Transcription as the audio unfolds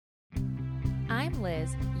I'm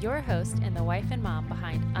Liz, your host and the wife and mom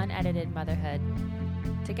behind Unedited Motherhood.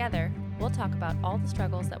 Together, we'll talk about all the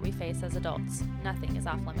struggles that we face as adults. Nothing is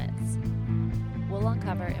off limits. We'll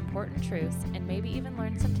uncover important truths and maybe even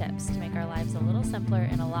learn some tips to make our lives a little simpler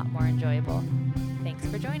and a lot more enjoyable. Thanks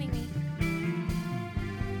for joining me.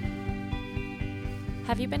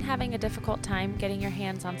 Have you been having a difficult time getting your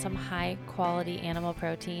hands on some high-quality animal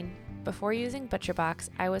protein? Before using ButcherBox,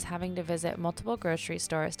 I was having to visit multiple grocery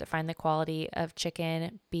stores to find the quality of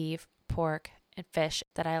chicken, beef, pork, and fish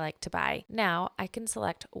that I like to buy. Now, I can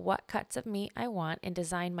select what cuts of meat I want and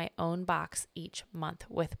design my own box each month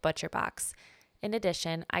with ButcherBox. In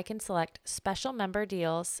addition, I can select special member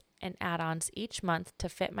deals and add-ons each month to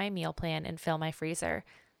fit my meal plan and fill my freezer.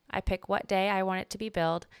 I pick what day I want it to be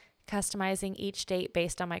billed, customizing each date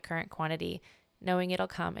based on my current quantity, knowing it'll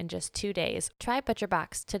come in just 2 days. Try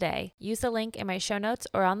ButcherBox today. Use the link in my show notes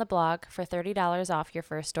or on the blog for $30 off your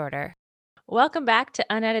first order. Welcome back to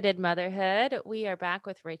Unedited Motherhood. We are back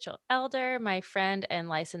with Rachel Elder, my friend and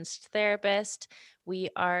licensed therapist. We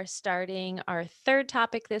are starting our third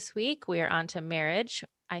topic this week. We are on to marriage.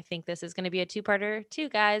 I think this is going to be a two-parter too,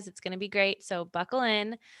 guys. It's going to be great, so buckle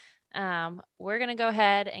in. We're going to go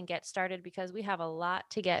ahead and get started because we have a lot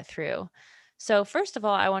to get through. So first of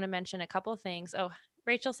all, I want to mention a couple things. Oh,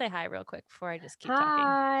 Rachel, say hi real quick before I just keep talking.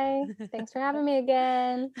 Hi, thanks for having me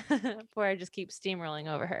again. Before I just keep steamrolling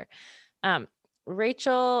over her.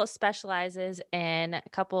 Rachel specializes in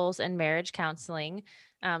couples and marriage counseling.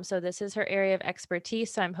 So this is her area of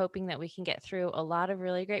expertise. So I'm hoping that we can get through a lot of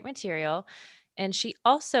really great material. And she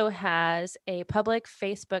also has a public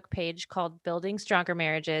Facebook page called Building Stronger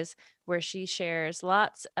Marriages, where she shares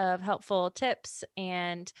lots of helpful tips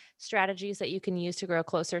and strategies that you can use to grow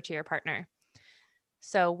closer to your partner.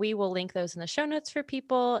 So we will link those in the show notes for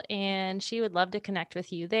people, and she would love to connect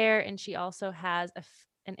with you there. And she also has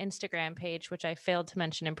an Instagram page, which I failed to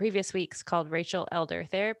mention in previous weeks, called Rachel Elder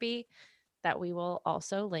Therapy, that we will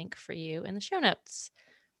also link for you in the show notes.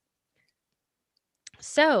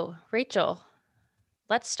 So, Rachel,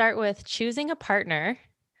 let's start with choosing a partner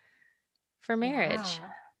for marriage.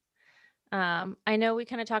 I know we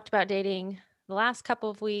kind of talked about dating the last couple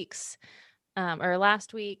of weeks or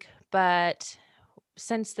last week, but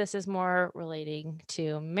since this is more relating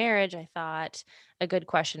to marriage, I thought a good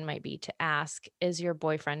question might be to ask, is your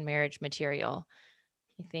boyfriend marriage material?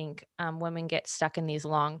 I think women get stuck in these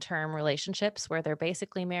long-term relationships where they're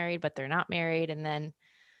basically married, but they're not married. And then,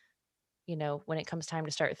 when it comes time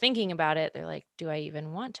to start thinking about it, they're like, do I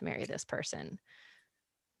even want to marry this person?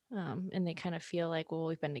 And they kind of feel like, well,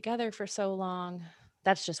 we've been together for so long.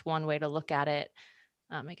 That's just one way to look at it.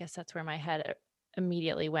 I guess that's where my head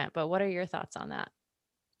immediately went. But what are your thoughts on that?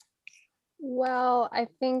 Well, I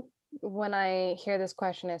think when I hear this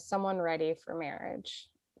question, is someone ready for marriage?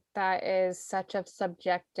 That is such a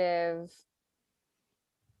subjective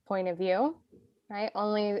point of view, right?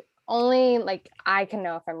 Only like I can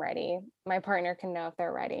know if I'm ready. My partner can know if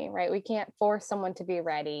they're ready, right? We can't force someone to be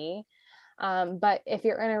ready. But if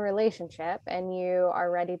you're in a relationship and you are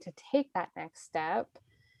ready to take that next step,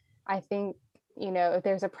 I think, if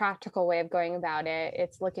there's a practical way of going about it,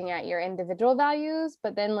 it's looking at your individual values,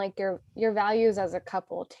 but then like your values as a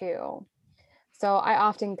couple too. So I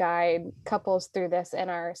often guide couples through this in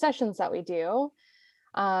our sessions that we do,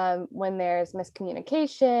 when there's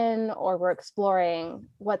miscommunication or we're exploring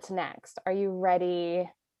what's next. Are you ready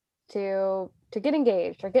to get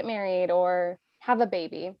engaged or get married or have a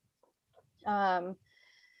baby?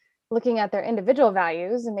 Looking at their individual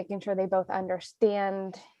values and making sure they both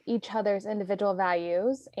understand each other's individual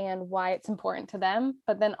values and why it's important to them,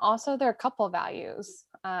 but then also their couple values.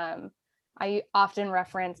 I often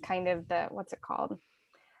reference kind of what's it called?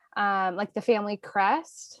 Like the family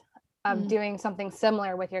crest of doing something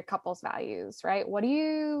similar with your couple's values, right? What do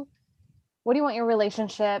you want your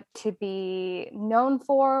relationship to be known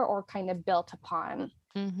for or kind of built upon?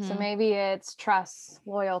 Mm-hmm. So maybe it's trust,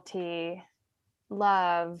 loyalty,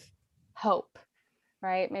 love, hope,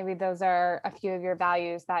 right? Maybe those are a few of your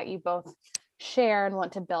values that you both share and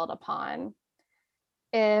want to build upon.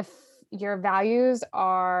 If your values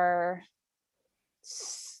are,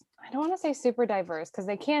 I don't want to say super diverse because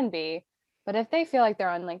they can be, but if they feel like they're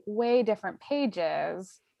on like way different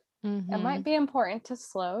pages, it might be important to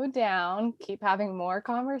slow down, keep having more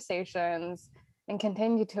conversations, and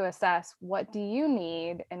continue to assess what do you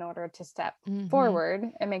need in order to step forward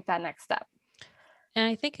and make that next step. And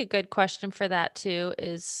I think a good question for that too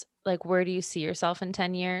is like, where do you see yourself in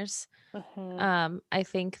 10 years? I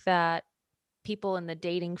think that people in the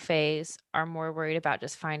dating phase are more worried about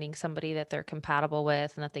just finding somebody that they're compatible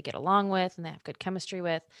with and that they get along with and they have good chemistry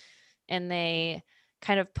with. And they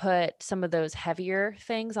kind of put some of those heavier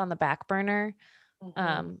things on the back burner.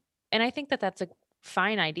 Mhm. And I think that that's a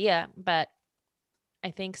fine idea, but I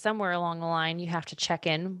think somewhere along the line you have to check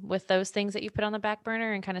in with those things that you put on the back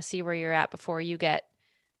burner and kind of see where you're at before you get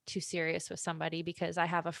too serious with somebody. Because I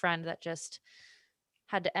have a friend that just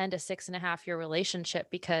had to end a 6.5 year relationship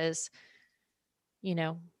because, you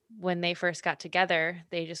know, when they first got together,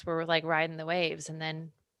 they just were like riding the waves. And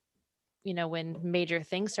then, when major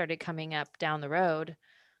things started coming up down the road,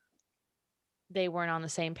 they weren't on the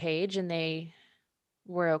same page, and they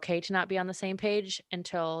were okay to not be on the same page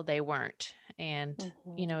until they weren't. And,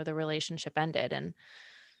 Mhm. the relationship ended.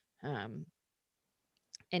 Um,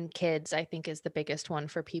 and kids, I think, is the biggest one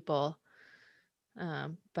for people.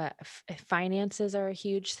 But finances are a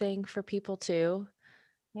huge thing for people too.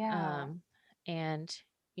 Yeah. Um, and,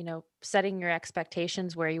 setting your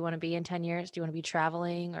expectations where you want to be in 10 years. Do you want to be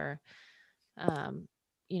traveling, or, um,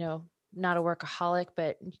 you know, not a workaholic,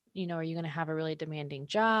 but, are you going to have a really demanding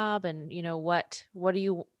job? And,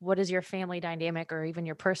 what is your family dynamic or even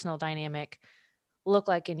your personal dynamic look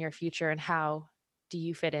like in your future? And how do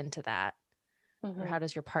you fit into that? Or how Mhm.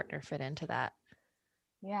 does your partner fit into that?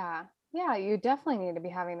 Yeah. Yeah, you definitely need to be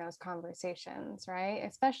having those conversations, right?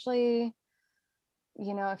 Especially,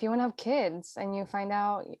 if you want to have kids and you find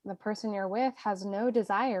out the person you're with has no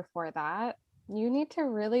desire for that, you need to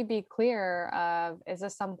really be clear of, is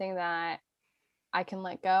this something that I can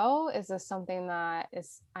let go? Is this something that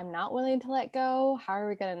is I'm not willing to let go? How are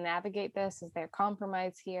we going to navigate this? Is there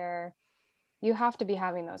compromise here? You have to be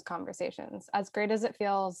having those conversations. As great as it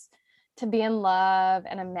feels to be in love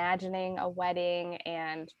and imagining a wedding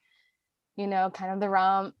and, kind of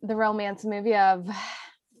the romance movie of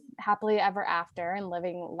happily ever after and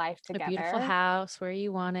living life A beautiful together. house where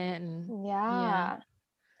you want it. And yeah. Yeah,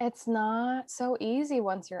 it's not so easy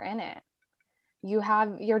once you're in it.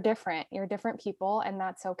 You're different people, and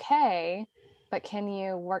that's okay. But can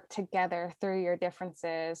you work together through your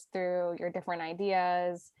differences, through your different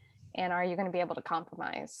ideas? And are you going to be able to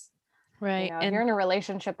compromise? Right. If you're And in a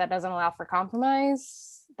relationship that doesn't allow for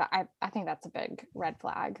compromise, I think that's a big red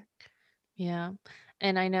flag. yeah.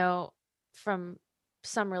 And I know from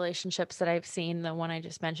some relationships that I've seen, the one I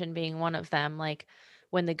just mentioned being one of them, like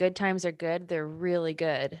when the good times are good, they're really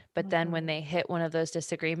good. But then when Hmm. they hit one of those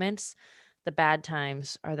disagreements, the bad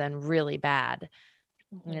times are then really bad.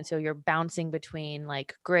 Hmm. And so you're bouncing between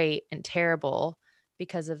like great and terrible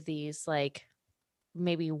because of these, like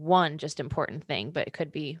maybe one just important thing, but it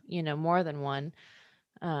could be, more than one.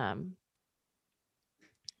 Um,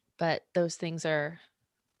 but those things are,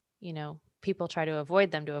 people try to avoid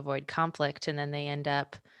them to avoid conflict, and then they end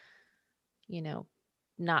up, you know,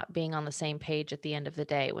 not being on the same page at the end of the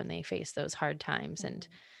day when they face those hard times. And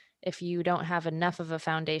Hmm. if you don't have enough of a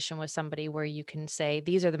foundation with somebody where you can say,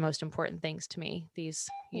 these are the most important things to me, these,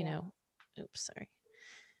 Yeah. oops, sorry,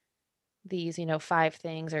 these, 5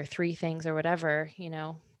 things or 3 things or whatever,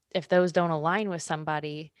 if those don't align with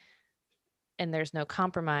somebody and there's no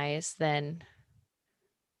compromise, then,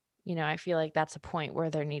 I feel like that's a point where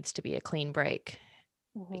there needs to be a clean break.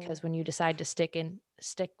 Hmm. Because when you decide to stick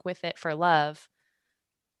with it for love,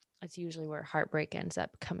 it's usually where heartbreak ends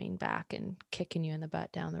up coming back and kicking you in the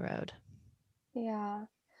butt down the road. Yeah.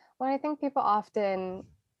 Well, I think people often,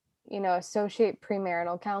 associate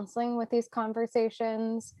premarital counseling with these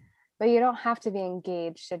conversations, but you don't have to be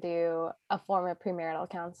engaged to do a form of premarital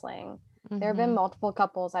counseling. There have been Mhm. multiple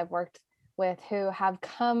couples I've worked with who have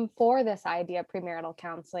come for this idea of premarital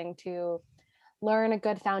counseling to learn a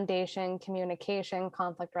good foundation, communication,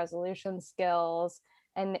 conflict resolution skills,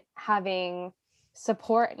 and having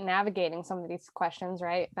support navigating some of these questions,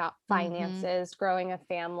 right? About Mhm. finances, growing a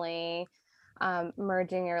family,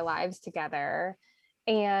 merging your lives together.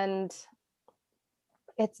 And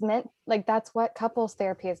it's meant like that's what couples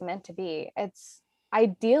therapy is meant to be. It's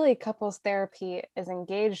ideally couples therapy is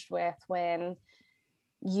engaged with when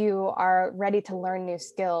you are ready to learn new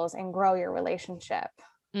skills and grow your relationship.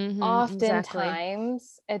 Mhm. Exactly.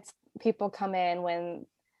 Oftentimes it's people come in when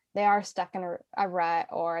they are stuck in a rut,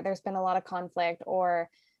 or there's been a lot of conflict, or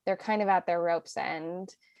they're kind of at their rope's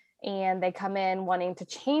end, and they come in wanting to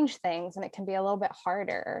change things, and it can be a little bit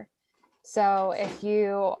harder. So if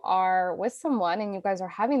you are with someone and you guys are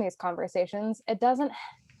having these conversations,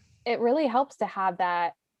 it really helps to have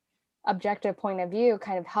that objective point of view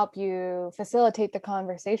kind of help you facilitate the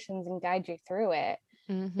conversations and guide you through it.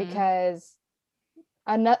 Mhm. Because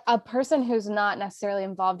a person who's not necessarily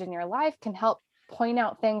involved in your life can help point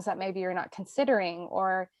out things that maybe you're not considering,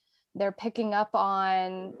 or they're picking up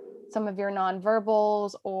on some of your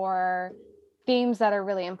nonverbals or themes that are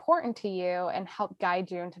really important to you and help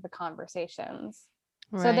guide you into the conversations.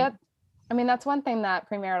 So Right. I mean, that's one thing that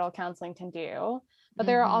premarital counseling can do, but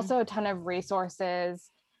there are Mm-hmm. also a ton of resources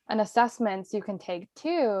and assessments you can take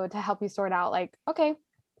too to help you sort out, like, okay,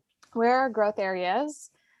 where are growth areas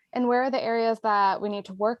and where are the areas that we need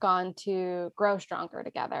to work on to grow stronger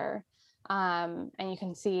together. And you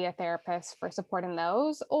can see a therapist for supporting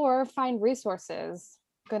those or find resources.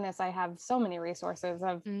 Goodness, I have so many resources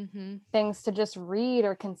of Mm-hmm. things to just read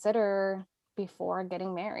or consider before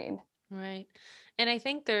getting married. Right. And I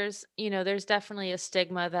think there's definitely a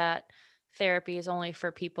stigma that therapy is only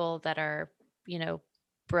for people that are, you know,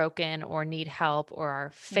 broken or need help or are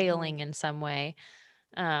Mm-hmm. failing in some way.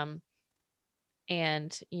 Um,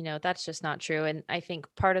 and, that's just not true. And I think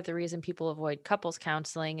part of the reason people avoid couples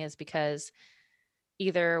counseling is because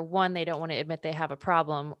either one, they don't want to admit they have a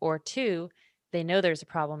problem, or two, they know there's a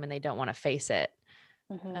problem and they don't want to face it.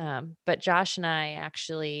 Mm-hmm. But Josh and I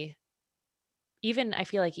actually, even I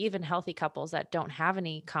feel like even healthy couples that don't have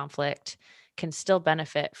any conflict can still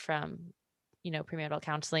benefit from, premarital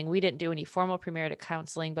counseling. We didn't do any formal premarital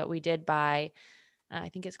counseling, but we did buy, I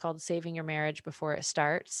think it's called Saving Your Marriage Before It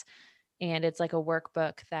Starts. And it's like a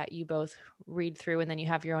workbook that you both read through, and then you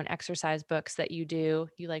have your own exercise books that you do.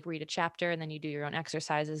 You like read a chapter and then you do your own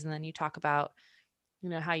exercises, and then you talk about,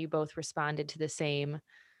 how you both responded to the same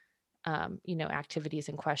activities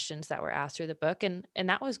and questions that were asked through the book. And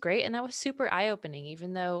that was great. And that was super eye-opening,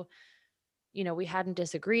 even though, we hadn't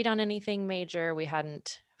disagreed on anything major, we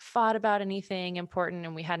hadn't fought about anything important,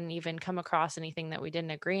 and we hadn't even come across anything that we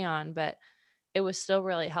didn't agree on. But it was still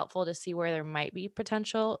really helpful to see where there might be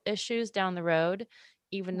potential issues down the road,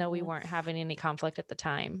 even though we Mm-hmm. weren't having any conflict at the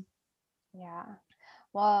time. Yeah.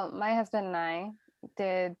 Well, my husband and I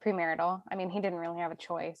did premarital. I mean, he didn't really have a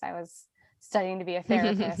choice. I was studying to be a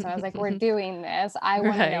therapist. And I was like, we're doing this. I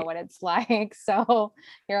want to know Right. what it's like. So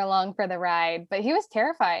you're along for the ride. But he was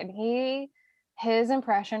terrified. His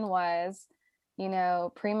impression was,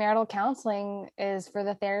 premarital counseling is for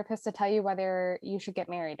the therapist to tell you whether you should get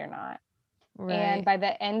married or not. And Right. by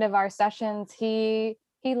the end of our sessions, he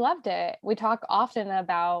loved it. We talk often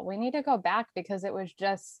about we need to go back because it was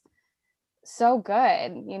just so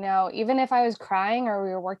good. Even if I was crying or we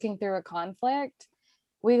were working through a conflict,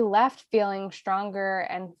 we left feeling stronger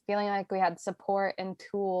and feeling like we had support and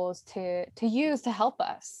tools to use to help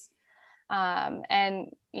us. And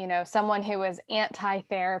someone who was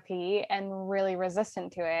anti-therapy and really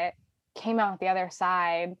resistant to it came out the other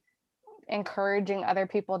side encouraging other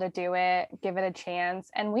people to do it, give it a chance.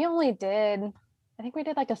 And I think we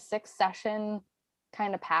did like a 6 session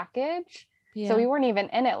kind of package. So Yeah. we weren't even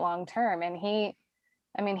in it long term. And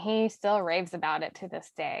he still raves about it to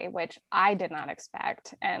this day, which I did not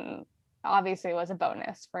expect. And obviously it was a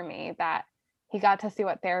bonus for me that he got to see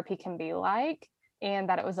what therapy can be like and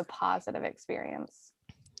that it was a positive experience.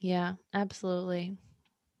 Yeah, absolutely.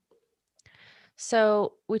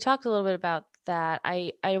 So we talked a little bit about that.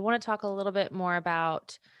 I want to talk a little bit more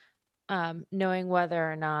about knowing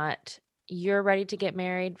whether or not you're ready to get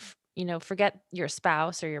married. Forget your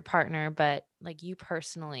spouse or your partner, but like you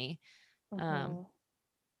personally, um, Mm-hmm.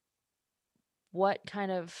 what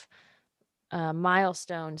kind of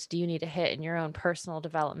milestones do you need to hit in your own personal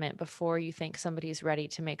development before you think somebody's ready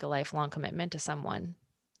to make a lifelong commitment to someone?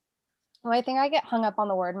 Well, I think I get hung up on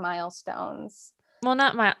the word milestones. Well,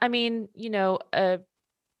 not I mean,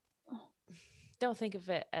 don't think of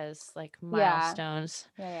it as like Yeah. milestones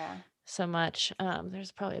Yeah. so much.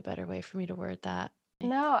 There's probably a better way for me to word that.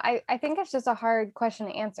 No, I think it's just a hard question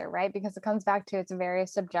to answer, right? Because it comes back to it's a very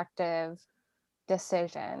subjective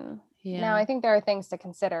decision. Now, Yeah. I think there are things to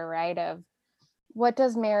consider, right? Of what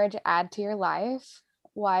does marriage add to your life?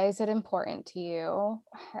 Why is it important to you?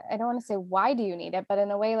 I don't want to say why do you need it, but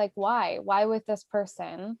in a way like why? Why with this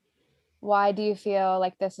person? Why do you feel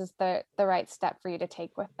like this is the right step for you to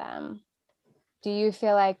take with them? Do you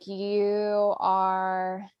feel like you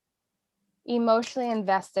are emotionally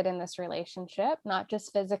invested in this relationship, not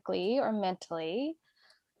just physically or mentally?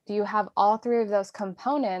 Do you have all three of those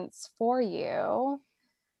components for you?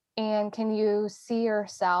 And can you see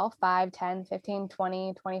yourself 5, 10, 15,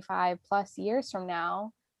 20, 25 plus years from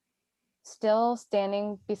now still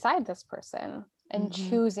standing beside this person and Mhm.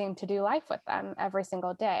 choosing to do life with them every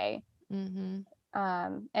single day? Mhm.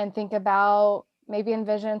 And think about, maybe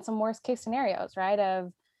envision some worst case scenarios, right?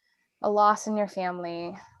 Of a loss in your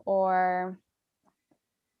family or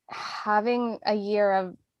having a year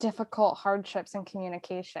of difficult hardships and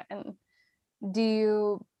communication. Do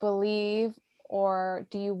you believe or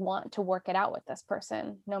do you want to work it out with this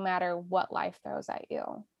person no matter what life throws at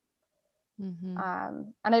you?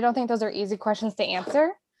 Mhm. And I don't think those are easy questions to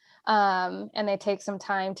answer. And they take some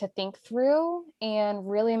time to think through and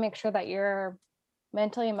really make sure that you're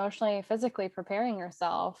mentally, emotionally, physically preparing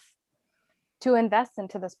yourself to invest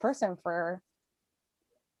into this person for,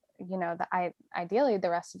 ideally the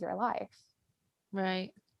rest of your life.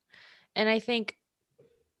 Right. And I think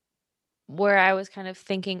where I was kind of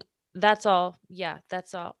thinking, that's all. Yeah,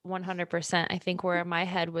 that's all 100%. I think where my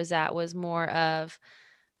head was at was more of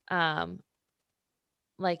um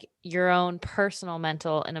like your own personal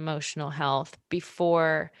mental and emotional health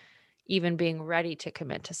before even being ready to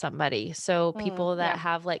commit to somebody. So people that Yeah.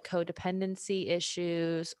 have like codependency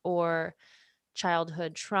issues or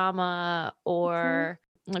childhood trauma Hmm. or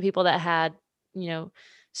people that had, you know,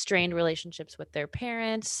 strained relationships with their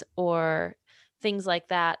parents or things like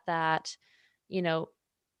that that, you know,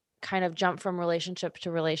 kind of jump from relationship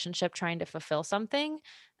to relationship trying to fulfill something,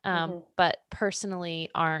 Hmm. but personally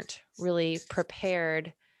aren't really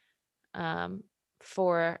prepared um,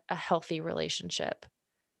 for a healthy relationship.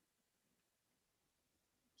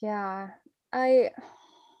 Yeah. I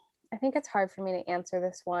I think it's hard for me to answer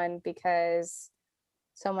this one because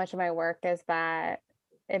so much of my work is that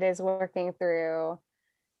it is working through,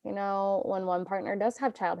 when one partner does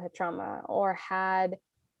have childhood trauma or had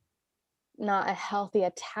not a healthy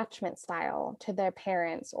attachment style to their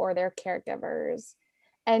parents or their caregivers.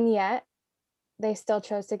 And yet they still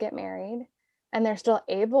chose to get married and they're still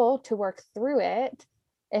able to work through it.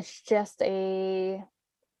 It's just a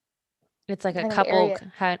It's like a kind of couple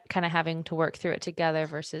area. kind of having to work through it together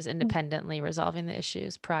versus independently resolving the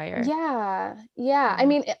issues prior. Yeah. Yeah. I Yeah.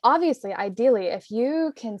 mean, obviously, ideally, if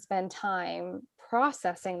you can spend time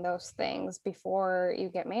processing those things before you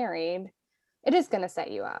get married, it is going to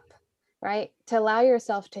set you up, right? To allow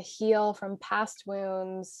yourself to heal from past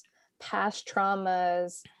wounds, past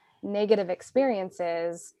traumas, negative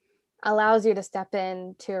experiences allows you to step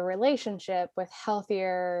into a relationship with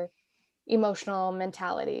healthier emotional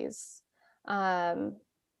mentalities. Um,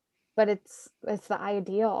 but it's the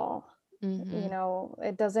ideal. Mhm.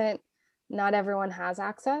 It doesn't, not everyone has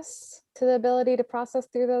access to the ability to process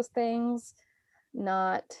through those things.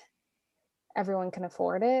 Not everyone can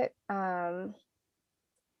afford it.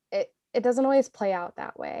 It doesn't always play out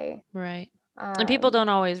that way. Right. And people um don't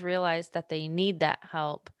always realize that they need that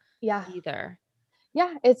help yeah. either.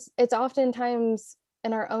 Yeah, it's oftentimes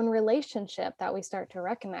in our own relationship that we start to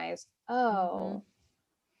recognize, Mhm. oh,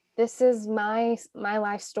 this is my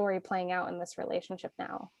life story playing out in this relationship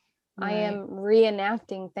now. I Right. am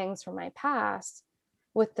reenacting things from my past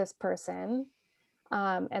with this person.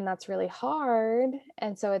 And that's really hard.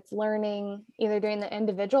 And so it's learning, either doing the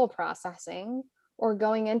individual processing or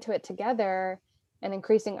going into it together and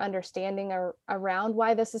increasing understanding around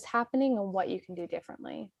why this is happening and what you can do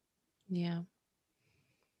differently. Yeah.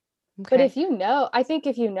 But Okay. I think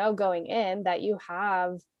if going in that you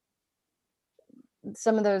have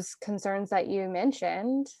some of those concerns that you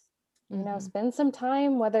mentioned, Mhm. spend some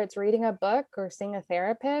time, whether it's reading a book or seeing a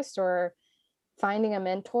therapist or finding a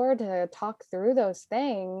mentor to talk through those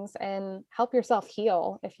things and help yourself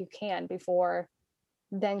heal if you can before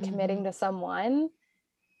then committing Mhm. to someone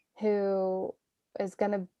who is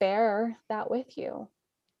going to bear that with you.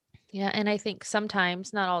 Yeah, and I think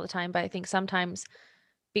sometimes, not all the time, but I think sometimes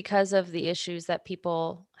because of the issues that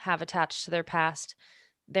people have attached to their past,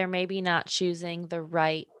 they're maybe not choosing the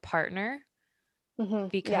right partner Yeah.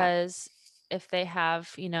 because if they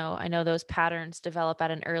have, I know those patterns develop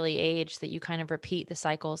at an early age that you kind of repeat the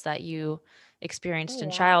cycles that you experienced Oh, in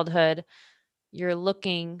yeah. childhood. You're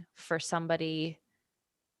looking for somebody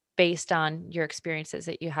based on your experiences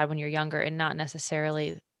that you had when you're younger and not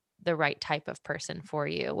necessarily the right type of person for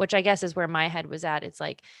you, which I guess is where my head was at. It's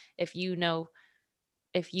like if you know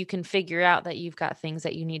if you can figure out that you've got things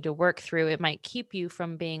that you need to work through, it might keep you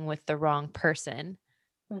from being with the wrong person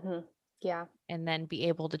Hmm. Yeah. and then be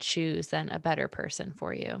able to choose then a better person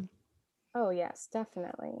for you. Oh, yes,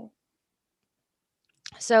 definitely.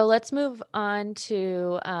 So let's move on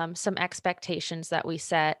to some expectations that we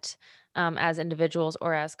set as individuals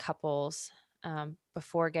or as couples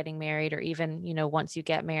before getting married, or even once you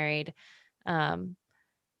get married. Um,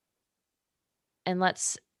 and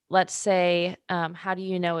let's say, how do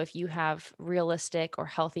you know if you have realistic or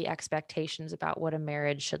healthy expectations about what a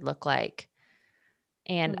marriage should look like?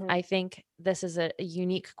 And Hmm. I think this is a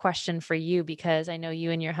unique question for you because I know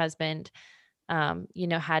you and your husband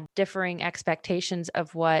had differing expectations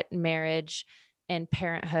of what marriage and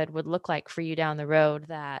parenthood would look like for you down the road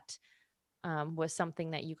that was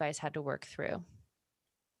something that you guys had to work through.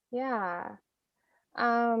 Yeah.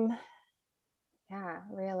 Um, yeah,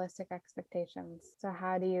 realistic expectations. So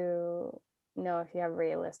how do you know if you have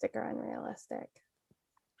realistic or unrealistic?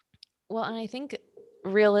 Well, and I think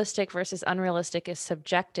realistic versus unrealistic is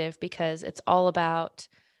subjective because it's all about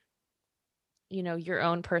your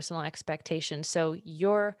own personal expectations. So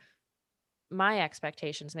my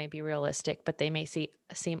expectations may be realistic, but they may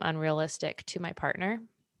seem unrealistic to my partner.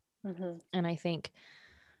 Hmm. And I think,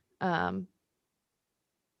 um,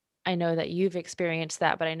 I know that you've experienced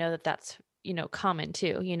that, but I know that that's, common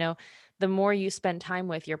too. The more you spend time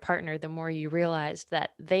with your partner, the more you realize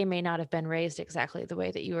that they may not have been raised exactly the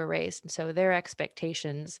way that you were raised. And so their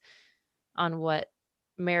expectations on what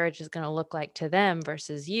marriage is going to look like to them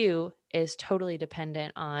versus you is totally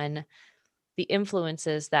dependent on the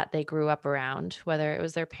influences that they grew up around, whether it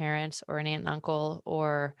was their parents or an aunt and uncle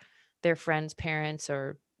or their friends' parents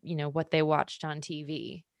or, what they watched on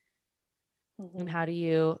TV. And Hmm. how do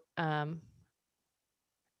you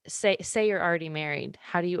say you're already married?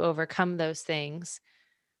 How do you overcome those things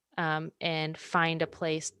and find a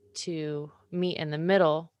place to meet in the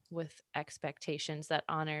middle with expectations that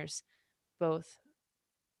honors both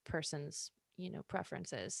persons,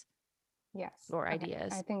 preferences Yes. or Okay.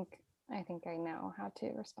 ideas? I think I know how to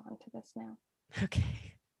respond to this now.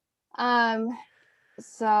 Okay. Um,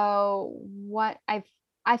 so what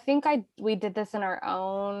I think we did this in our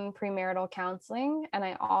own premarital counseling, and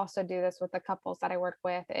I also do this with the couples that I work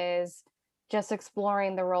with, is just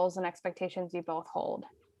exploring the roles and expectations you both hold,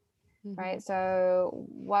 Hmm. right? So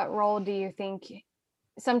what role do you think,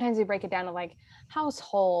 sometimes we break it down to like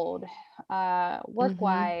household, work Hmm.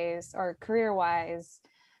 wise or career wise,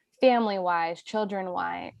 family wise, children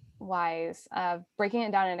wise, breaking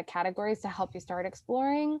it down into categories to help you start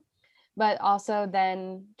exploring, but also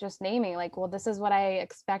then just naming like, well, this is what I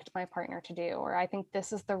expect my partner to do, or I think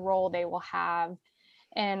this is the role they will have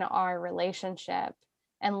in our relationship,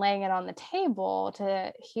 and laying it on the table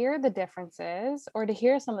to hear the differences or to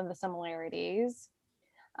hear some of the similarities,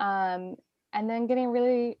 um, and then getting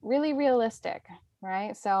really really realistic,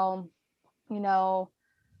 right? So, you know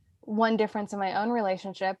one difference in my own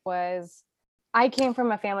relationship was I came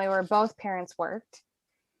from a family where both parents worked,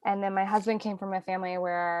 and then my husband came from a family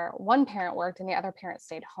where one parent worked and the other parent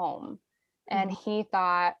stayed home. And Hmm. he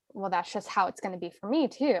thought, well, that's just how it's going to be for me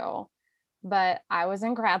too. But I was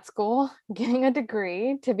in grad school getting a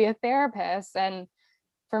degree to be a therapist. And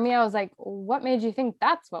for me, I was like, what made you think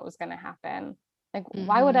that's what was going to happen? Like,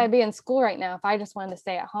 why would I Hmm. be in school right now if I just wanted to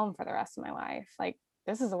stay at home for the rest of my life? Like,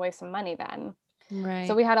 this is a waste of money then. So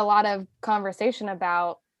Right. we had a lot of conversation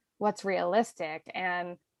about what's realistic.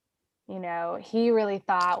 And he really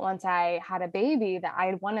thought once I had a baby that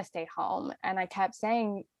I'd want to stay home. And I kept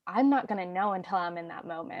saying, I'm not going to know until I'm in that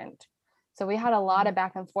moment. So we had a lot of Mhm.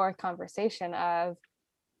 back and forth conversation of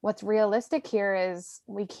what's realistic here is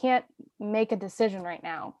we can't make a decision right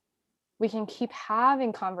now. We can keep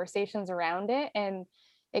having conversations around it and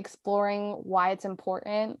exploring why it's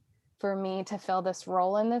important for me to fill this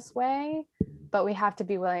role in this way. But we have to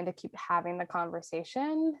be willing to keep having the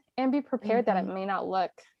conversation and be prepared that it Mhm. may not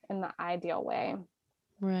look in the ideal way.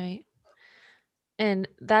 Right. And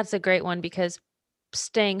that's a great one because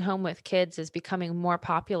staying home with kids is becoming more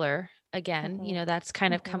popular again. Hmm. That's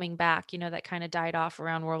kind of Hmm. coming back. That kind of died off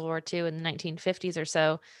around World War II in the 1950s or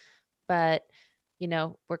so. But,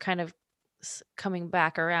 we're kind of coming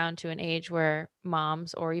back around to an age where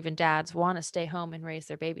moms or even dads want to stay home and raise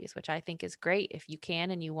their babies, which I think is great. If you can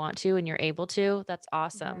and you want to and you're able to, that's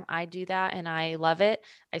awesome. Yeah. I do that and I love it.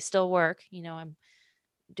 I still work, I'm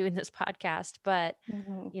doing this podcast, but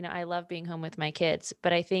Hmm. I love being home with my kids.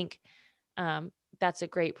 But I think um, that's a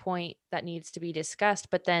great point that needs to be discussed.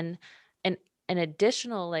 But then an an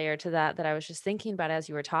additional layer to that I was just thinking about as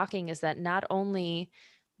you were talking is that not only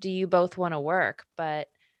do you both want to work, but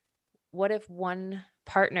what if one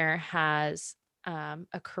partner has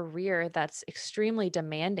a career that's extremely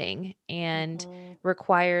demanding and Hmm.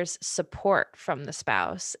 requires support from the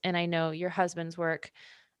spouse? And I know your husband's work,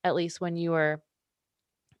 at least when you were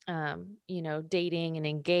dating and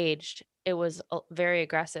engaged, it was very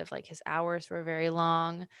aggressive. Like his hours were very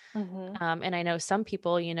long. Hmm. And I know some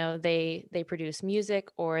people, they produce music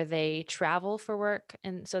or they travel for work,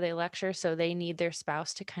 and so they lecture. So they need their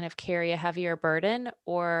spouse to kind of carry a heavier burden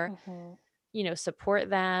or Hmm. support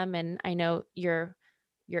them. And I know your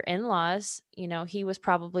in-laws, he was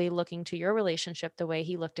probably looking to your relationship the way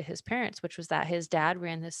he looked at his parents, which was that his dad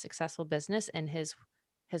ran this successful business and his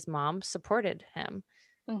mom supported him.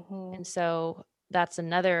 Hmm. And so that's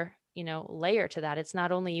another, layer to that. It's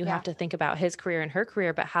not only you have Yeah. to think about his career and her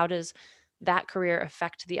career, but how does that career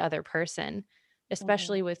affect the other person, Hmm.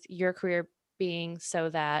 especially with your career being so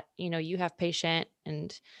that, you have patient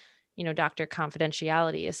and, doctor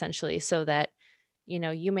confidentiality essentially so that,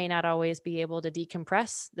 you may not always be able to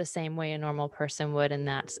decompress the same way a normal person would. And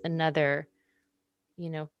that's another, you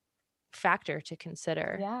know, factor to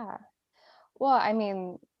consider. Yeah. Well, I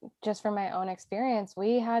mean, just from my own experience,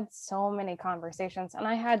 we had so many conversations, and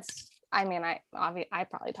I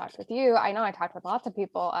probably talked with you. I know I talked with lots of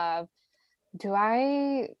people of, do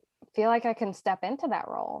I feel like I can step into that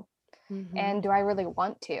role? And do I really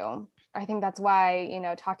want to? I think that's why,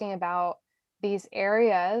 talking about these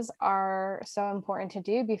areas are so important to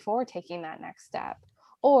do before taking that next step.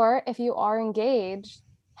 Or if you are engaged,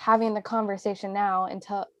 having the conversation now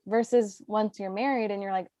until versus once you're married and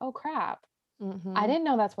you're like, oh crap, I didn't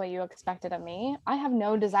know that's what you expected of me. I have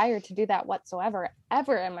no desire to do that whatsoever,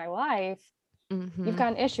 ever in my life. You've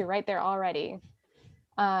got an issue right there already.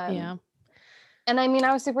 Yeah. And I mean,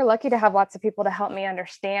 I was super lucky to have lots of people to help me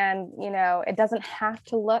understand, it doesn't have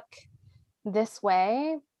to look this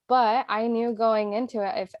way. But I knew going into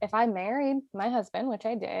it, if I married my husband, which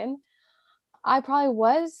I did, I probably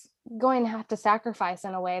was going to have to sacrifice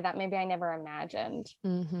in a way that maybe I never imagined.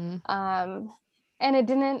 And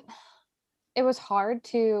it was hard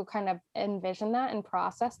to kind of envision that and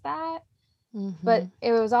process that. But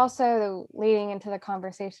it was also leading into the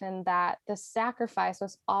conversation that the sacrifice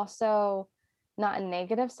was also not a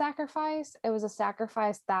negative sacrifice. It was a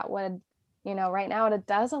sacrifice that would, right now it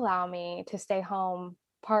does allow me to stay home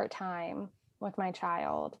part-time with my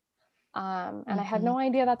child. And I had no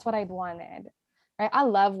idea that's what I'd wanted. Right. I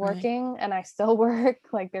love working and I still work.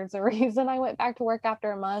 Like, there's a reason I went back to work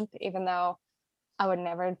after a month, even though I would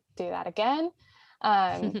never do that again.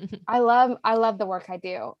 I love the work I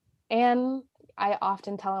do. And I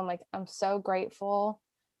often tell them, like, I'm so grateful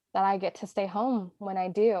that I get to stay home when I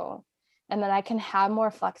do, and that I can have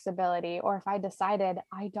more flexibility. Or if I decided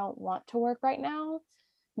I don't want to work right now,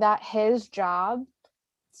 that his job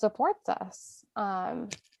supports us.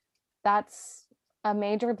 That's a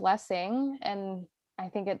major blessing. And I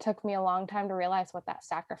think it took me a long time to realize what that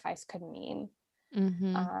sacrifice could mean.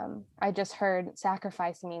 I just heard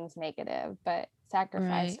sacrifice means negative, but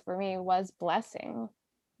sacrifice for me was blessing.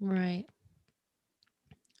 Right.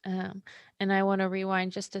 And I want to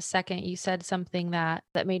rewind just a second. You said something that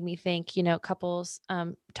made me think, couples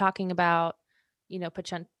talking about,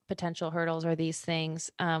 potential hurdles or these things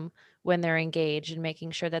when they're engaged, and making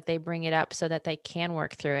sure that they bring it up so that they can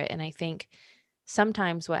work through it. And I think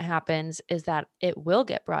sometimes what happens is that it will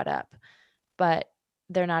get brought up, but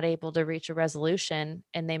they're not able to reach a resolution,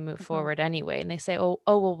 and they move forward anyway. And they say, oh,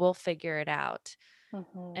 well, we'll figure it out.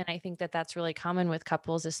 And I think that that's really common with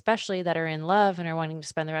couples, especially that are in love and are wanting to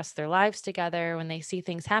spend the rest of their lives together. When they see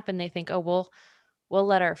things happen, they think, oh, we'll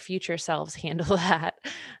let our future selves handle that.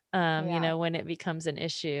 When it becomes an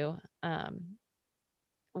issue.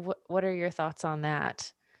 What are your thoughts on that?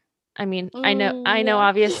 I mean, I know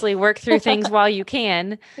obviously work through things while you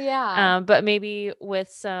can. Yeah. But maybe with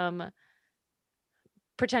some,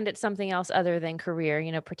 pretend it's something else other than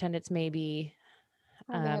career, pretend it's maybe,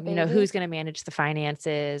 who's going to manage the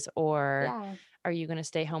finances, or are you going to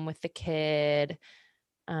stay home with the kid?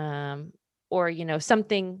 Or,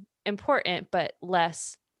 something important, but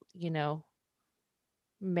less,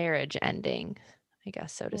 marriage ending, I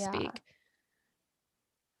guess, so to speak.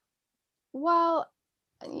 Well,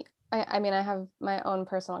 I mean, I have my own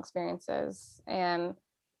personal experiences, and,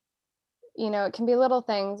 it can be little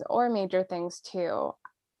things or major things too.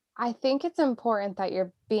 I think it's important that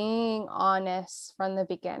you're being honest from the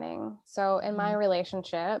beginning. So in my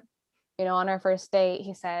relationship, on our first date,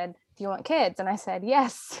 he said, do you want kids? And I said,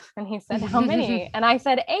 yes. And he said, how many? And I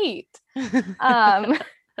said, 8.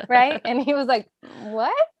 Right. And he was like,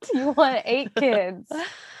 what? You want 8 kids?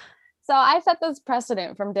 So I set this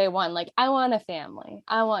precedent from day one. Like, I want a family.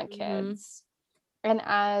 I want kids. And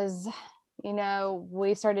as,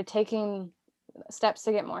 we started taking steps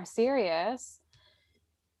to get more serious,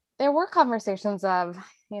 there were conversations of,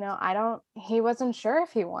 he wasn't sure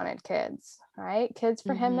if he wanted kids, right? Kids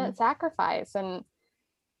for him meant sacrifice. And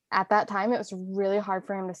at that time, it was really hard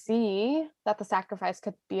for him to see that the sacrifice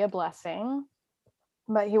could be a blessing,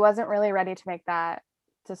 but he wasn't really ready to make that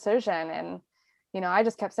decision. And, I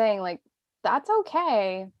just kept saying, like, that's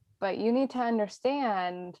okay, but you need to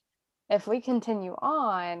understand, if we continue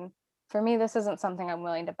on, for me, this isn't something I'm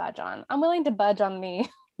willing to budge on. I'm willing to budge on the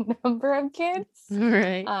number of kids,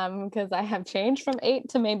 right? Because I have changed from 8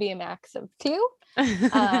 to maybe a max of 2.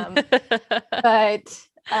 But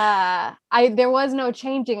there was no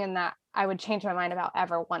changing in that I would change my mind about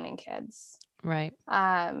ever wanting kids, right?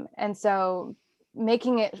 And so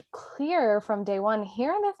making it clear from day one,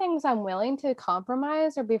 here are the things I'm willing to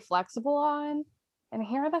compromise or be flexible on, and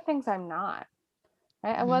here are the things I'm not.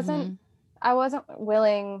 Right? I wasn't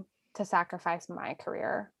willing to sacrifice my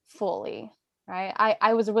career fully. Right.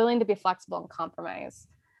 I was willing to be flexible and compromise.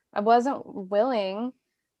 I wasn't willing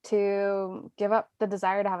to give up the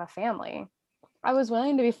desire to have a family. I was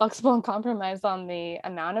willing to be flexible and compromise on the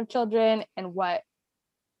amount of children and what,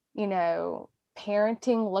 you know,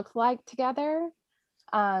 parenting looked like together.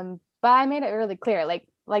 But I made it really clear,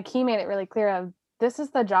 like he made it really clear of, this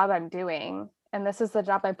is the job I'm doing and this is the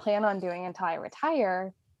job I plan on doing until I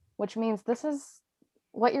retire, which means this is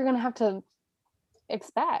what you're going to have to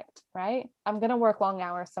expect, right? I'm going to work long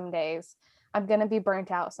hours some days. I'm going to be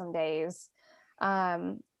burnt out some days.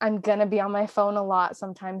 I'm going to be on my phone a lot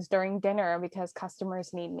sometimes during dinner because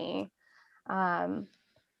customers need me. Um,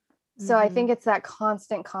 so I think Mm-hmm. it's that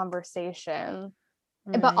constant conversation,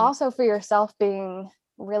 but Right. also for yourself being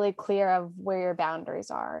really clear of where your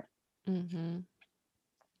boundaries are. Mm-hmm.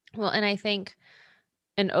 Well, and I think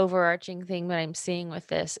an overarching thing that I'm seeing with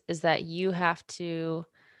this is that you have to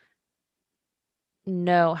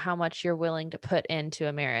know how much you're willing to put into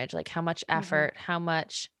a marriage, like how much Mm-hmm. effort, how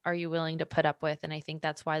much are you willing to put up with? And I think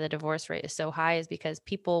that's why the divorce rate is so high, is because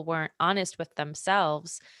people weren't honest with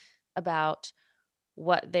themselves about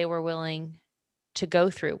what they were willing to go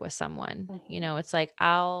through with someone. Mm-hmm. It's like,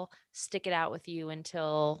 I'll stick it out with you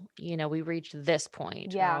until, we reach this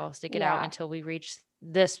point, or Yeah. I'll stick it out Yeah. until we reach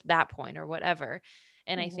that point or whatever.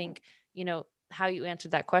 And I Mm-hmm. think, how you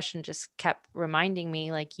answered that question just kept reminding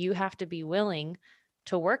me, like, you have to be willing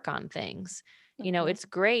to work on things. Mm-hmm. It's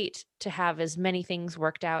great to have as many things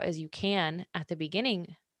worked out as you can at the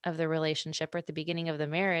beginning of the relationship or at the beginning of the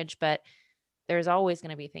marriage, but there's always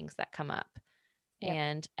going to be things that come up. Yep.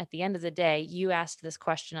 And at the end of the day, you asked this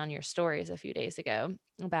question on your stories a few days ago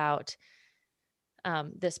about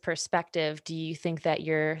this perspective. Do you think that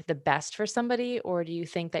you're the best for somebody, or do you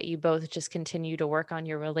think that you both just continue to work on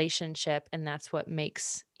your relationship and that's what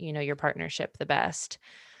makes, your partnership the best?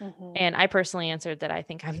 Mm-hmm. And I personally answered that I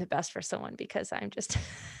think I'm the best for someone because I'm just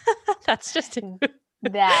that's just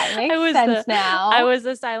That I makes was the sense I now. was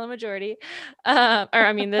the silent majority. Or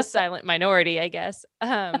I mean this silent minority, I guess.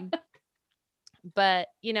 But,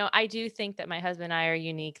 I do think that my husband and I are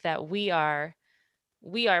unique, that we are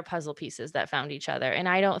puzzle pieces that found each other, and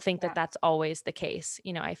I don't think that Yeah. that's always the case.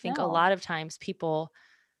 I think a No. lot of times people,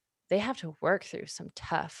 they have to work through some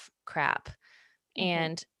tough crap, Mm-hmm.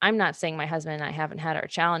 and I'm not saying my husband and I haven't had our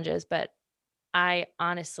challenges, but I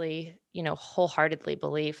honestly, wholeheartedly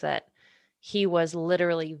believe that he was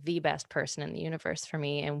literally the best person in the universe for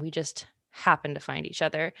me, and we just happened to find each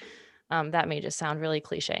other. That may just sound really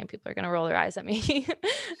cliche and people are gonna roll their eyes at me.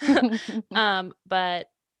 But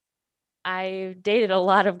I've dated a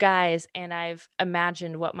lot of guys and I've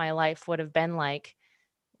imagined what my life would have been like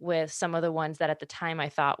with some of the ones that at the time I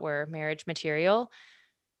thought were marriage material.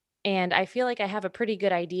 And I feel like I have a pretty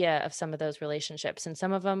good idea of some of those relationships. And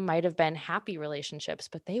some of them might have been happy relationships,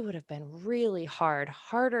 but they would have been really hard,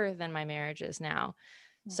 harder than my marriage is now.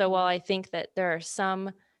 So while Mm-hmm. I think that there are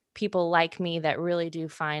some people like me that really do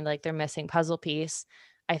find like they're missing puzzle piece,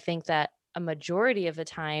 I think that a majority of the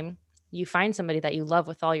time you find somebody that you love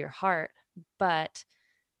with all your heart, but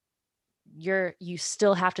you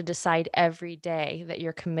still have to decide every day that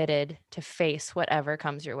you're committed to face whatever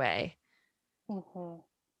comes your way. Mm-hmm.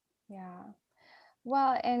 Yeah.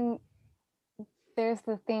 Well, and there's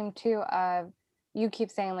the theme too of, you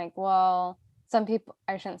keep saying like, well, some people,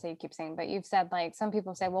 I shouldn't say you keep saying, but you've said like, some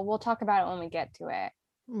people say, well, we'll talk about it when we get to it.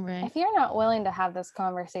 Right. If you're not willing to have this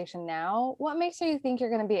conversation now, what makes you think you're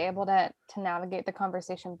going to be able to navigate the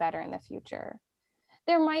conversation better in the future?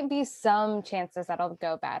 There might be some chances that it'll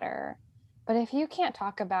go better, but if you can't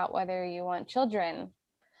talk about whether you want children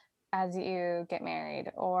as you get married,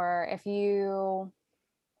 or if you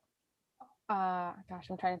gosh,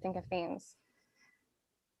 I'm trying to think of things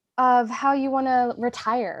of how you want to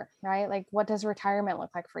retire, right? Like, what does retirement look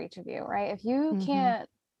like for each of you, right? If you Mhm. can't,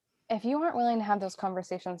 if you aren't willing to have those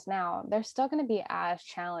conversations now, they're still going to be as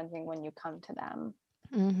challenging when you come to them.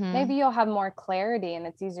 Maybe Mhm. you'll have more clarity and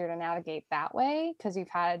it's easier to navigate that way because you've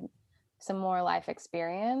had some more life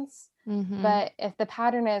experience. Mhm. But if the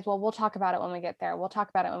pattern is, well, we'll talk about it when we get there, we'll talk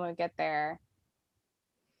about it when we get there,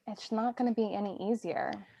 it's not going to be any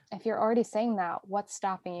easier. If you're already saying that, what's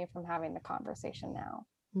stopping you from having the conversation now?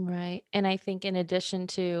 Right. And I think in addition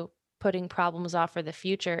to putting problems off for the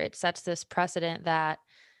future, it sets this precedent that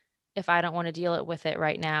if I don't want to deal it with it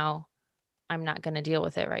right now, I'm not going to deal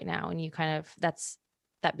with it right now. And you kind of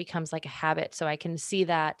that becomes like a habit. So I can see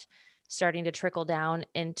that starting to trickle down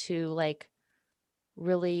into like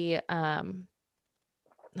really oh,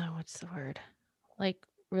 what's the word? Like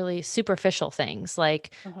really superficial things,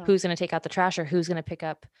 like Mm-hmm. who's going to take out the trash or who's going to pick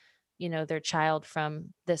up, their child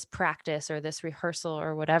from this practice or this rehearsal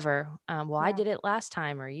or whatever. Well, I Yeah. did it last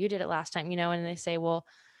time or you did it last time, and they say, well,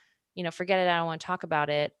 forget it. I don't want to talk about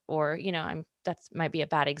it. Or, that's might be a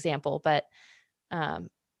bad example, but um,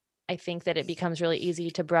 I think that it becomes really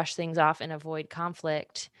easy to brush things off and avoid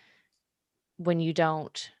conflict when you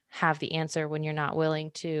don't have the answer, when you're not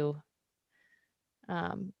willing to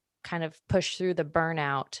um, kind of push through the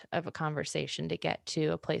burnout of a conversation to get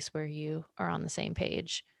to a place where you are on the same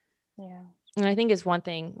page. Yeah. And I think is one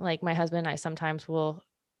thing, like my husband and I sometimes will,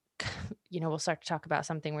 we'll start to talk about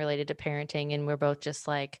something related to parenting, and we're both just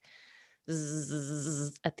like,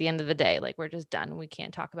 "Zzz," at the end of the day, like we're just done. We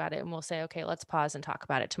can't talk about it. And we'll say, okay, let's pause and talk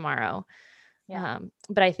about it tomorrow. Yeah.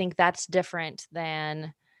 But I think that's different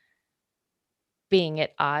than being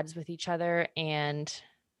at odds with each other and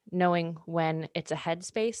knowing when it's a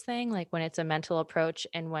headspace thing, like when it's a mental approach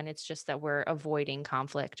and when it's just that we're avoiding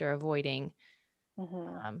conflict or avoiding,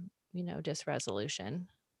 Hmm. disresolution.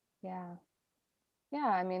 Yeah. Yeah.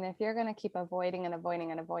 I mean, if you're going to keep avoiding and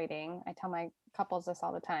avoiding and avoiding, I tell my couples this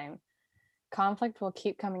all the time, conflict will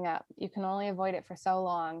keep coming up. You can only avoid it for so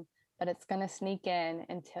long, but it's going to sneak in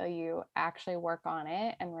until you actually work on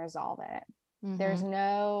it and resolve it. There's Mhm.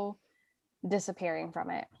 no disappearing from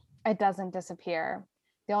it. It doesn't disappear.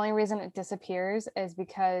 The only reason it disappears is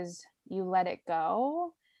because you let it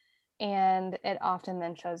go, and it often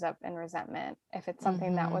then shows up in resentment if it's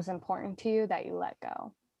something that Mhm. was important to you that you let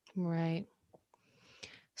go. Right.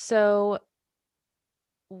 So,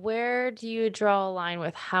 where do you draw a line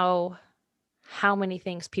with how many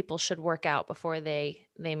things people should work out before they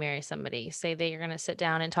marry somebody? Say they are going to sit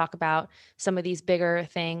down and talk about some of these bigger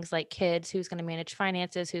things like kids, who's going to manage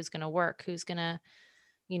finances, who's going to work, who's going to,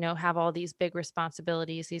 have all these big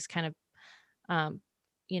responsibilities, these kind of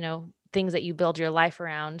things that you build your life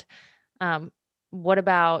around. Um, what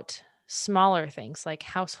about smaller things like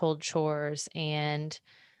household chores and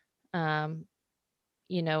um,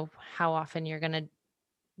 how often you're going to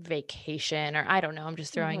vacation, or I don't know, I'm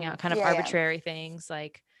just throwing Hmm. out kind of Yeah, yeah, arbitrary things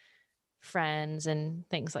like friends and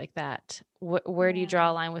things like that. Where do you draw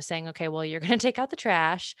yeah. a line with saying, okay, well, you're going to take out the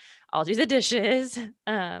trash, I'll do the dishes?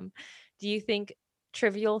 Do you think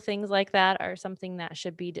trivial things like that are something that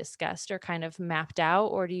should be discussed or kind of mapped out?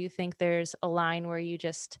 Or do you think there's a line where you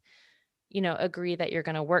just, agree that you're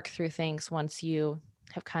going to work through things once you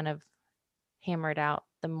have kind of hammered out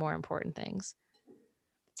the more important things?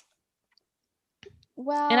 And I,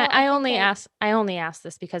 Well, I I think only it, ask I only ask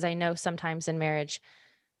this because I know sometimes in marriage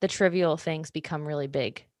the trivial things become really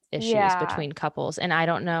big issues yeah, between couples. And I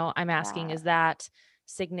don't know, I'm asking, yeah. is that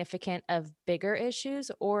significant of bigger issues,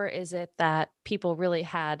 or is it that people really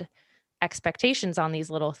had expectations on these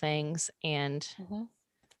little things? And Hmm.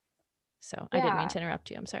 so I didn't mean Yeah. to interrupt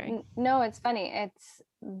you. I'm sorry. No, it's funny. It's,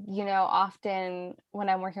 often when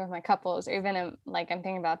I'm working with my couples, or even like I'm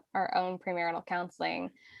thinking about our own premarital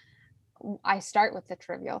counseling, I start with the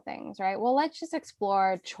trivial things, right? Well, let's just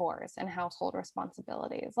explore chores and household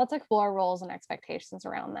responsibilities. Let's explore roles and expectations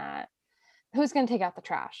around that. Who's going to take out the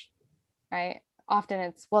trash, right? Often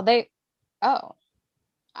it's, well, oh,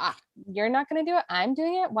 ah, you're not going to do it. I'm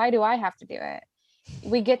doing it. Why do I have to do it?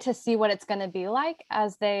 We get to see what it's going to be like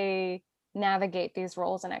as they navigate these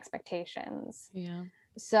roles and expectations. Yeah.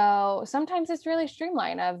 So sometimes it's really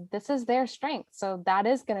streamlined of this is their strength, so that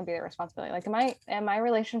is going to be their responsibility. Like in my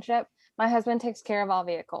relationship, my husband takes care of all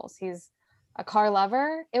vehicles. He's a car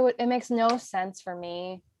lover. It makes no sense for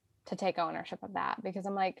me to take ownership of that, because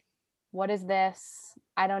I'm like, what is this?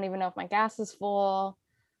 I don't even know if my gas is full.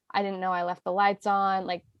 I didn't know I left the lights on.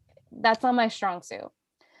 Like, that's not my strong suit.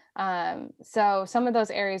 So some of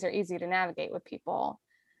those areas are easy to navigate with people,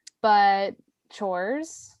 but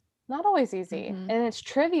chores, not always easy. Hmm. And it's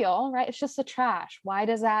trivial, right? It's just the trash. Why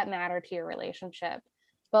does that matter to your relationship?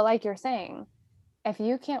 But like you're saying, if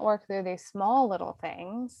you can't work through these small little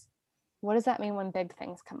things, what does that mean when big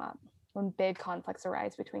things come up, when big conflicts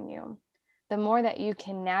arise between you? The more that you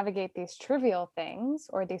can navigate these trivial things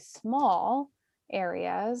or these small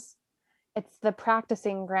areas, it's the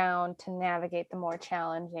practicing ground to navigate the more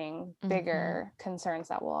challenging, Hmm. bigger concerns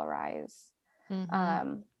that will arise. Hmm.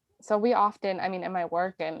 Um, so we often, I mean, in my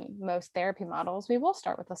work and most therapy models, we will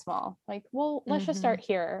start with the small. Like, well, let's just Hmm. start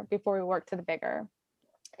here before we work to the bigger.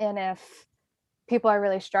 And if people are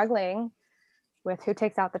really struggling with who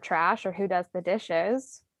takes out the trash or who does the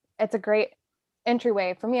dishes, it's a great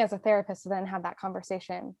entryway for me as a therapist to then have that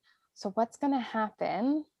conversation. So what's going to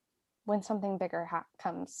happen when something bigger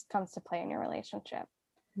comes to play in your relationship?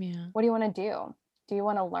 Yeah. What do you want to do? Do you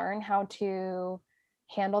want to learn how to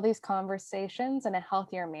handle these conversations in a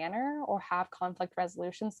healthier manner, or have conflict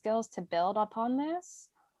resolution skills to build upon this?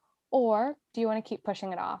 Or do you want to keep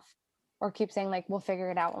pushing it off, or keep saying, like, we'll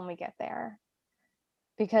figure it out when we get there?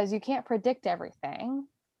 Because you can't predict everything,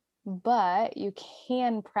 but you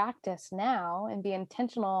can practice now and be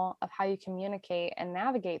intentional of how you communicate and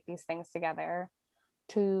navigate these things together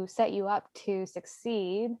to set you up to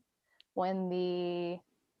succeed when the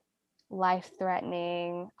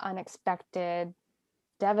life-threatening, unexpected,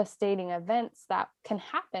 devastating events that can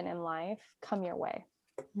happen in life come your way.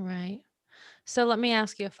 Right. So let me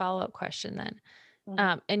ask you a follow-up question then.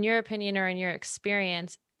 In your opinion or in your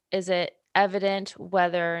experience, is it evident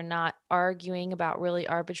whether or not arguing about really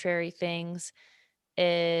arbitrary things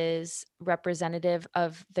is representative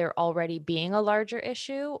of there already being a larger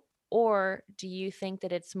issue? Or do you think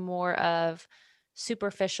that it's more of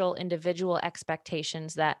superficial individual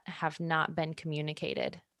expectations that have not been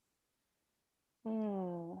communicated?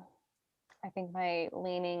 Mm. I think my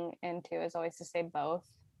leaning into is always to say both.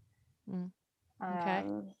 Mm, okay.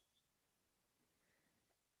 Um,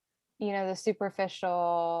 the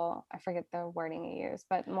superficial, I forget the wording you use,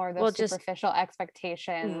 but more the Well, just superficial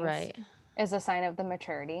expectations right. is a sign of the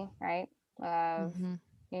maturity, right? Of, Mhm.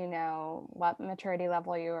 what maturity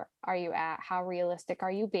level are you at? How realistic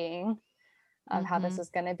are you being of how this Mhm. is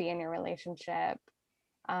going to be in your relationship?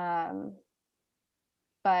 Um,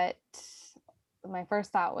 but my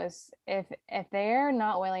first thought was if they're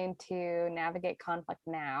not willing to navigate conflict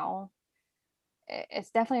now,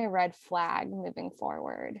 it's definitely a red flag moving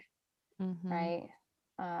forward, Mhm. right?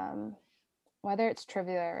 um, whether it's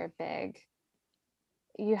trivial or big,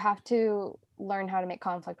 you have to learn how to make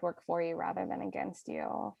conflict work for you rather than against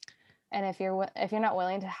you. And if you're not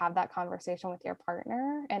willing to have that conversation with your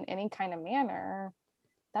partner in any kind of manner,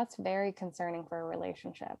 that's very concerning for a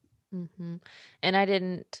relationship. Mhm. And I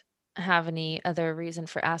didn't have any other reason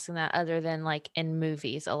for asking that other than, like, in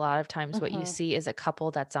movies, a lot of times what you Hmm. see is a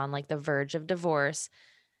couple that's on, like, the verge of divorce,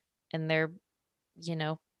 and you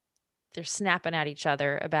know, they're snapping at each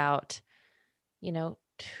other about, you know,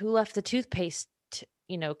 who left the toothpaste,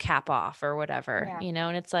 cap off or whatever, Yeah.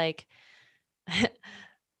 and it's like,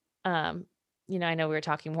 um, I know we were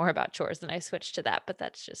talking more about chores and I switched to that, but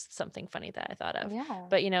that's just something funny that I thought of. Yeah.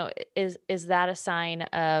 But, is that a sign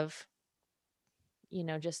of,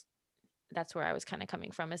 just that's where I was kinda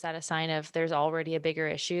coming from. Is that a sign of there's already a bigger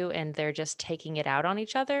issue and they're just taking it out on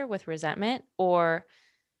each other with resentment? Or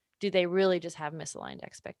do they really just have misaligned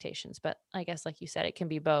expectations? But I guess, like you said, it can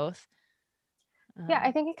be both. Yeah, I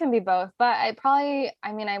Um, think it can be both, but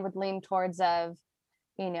I would lean towards of,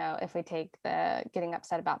 if we take the getting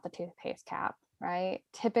upset about the toothpaste cap, right?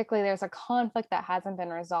 Typically there's a conflict that hasn't been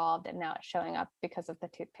resolved and now it's showing up because of the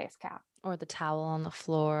toothpaste cap. or the towel on the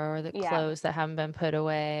floor or the Yeah. clothes that haven't been put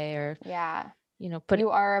away or, Yeah. you know, put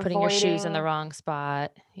You are putting your shoes in the avoiding wrong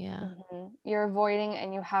spot. Yeah. you're avoiding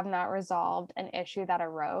and you have not resolved an issue that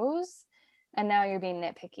arose, and now you're being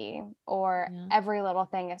nitpicky, or Yeah. every little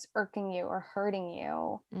thing is irking you or hurting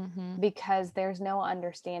you Mhm. because there's no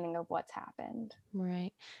understanding of what's happened.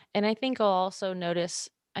 Right. And I think I'll also notice,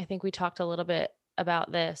 I think we talked a little bit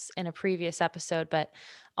about this in a previous episode, but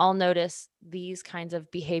I'll notice these kinds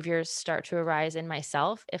of behaviors start to arise in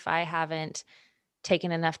myself if I haven't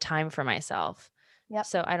taken enough time for myself. Yep.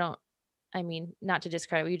 So I mean, not to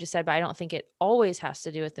discredit what you just said, but I don't think it always has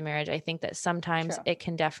to do with the marriage. I think that sometimes True. it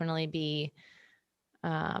can definitely be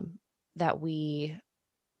um, that we're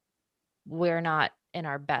not in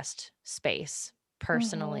our best space Hmm.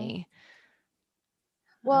 personally.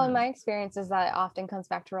 Well, in Um, my experience is that it often comes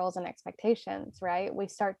back to roles and expectations, right? We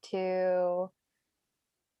start to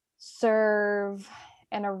serve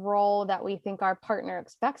in a role that we think our partner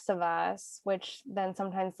expects of us, which then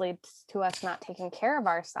sometimes leads to us not taking care of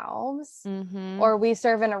ourselves. mhm. Or we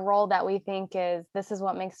serve in a role that we think is this is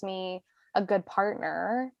what makes me a good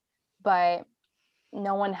partner, but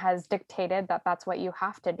no one has dictated that that's what you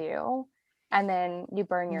have to do. And then you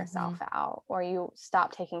burn yourself Mhm. out or you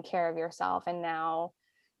stop taking care of yourself. And now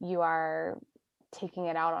you are taking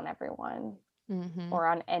it out on everyone Mhm. or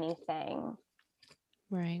on anything.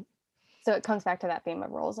 Right. So it comes back to that theme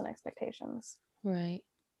of roles and expectations. Right.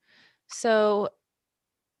 So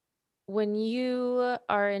when you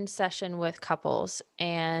are in session with couples,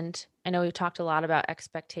 and I know we've talked a lot about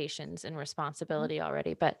expectations and Mhm. responsibility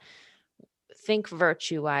already, but think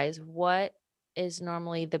virtue wise, what is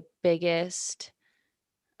normally the biggest,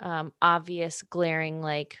 obvious, glaring,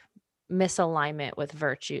 like misalignment with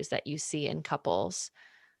virtues that you see in couples?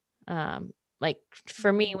 Like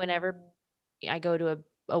for me, whenever Mm. I go to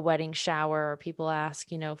a wedding shower or people ask,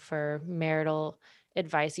 for marital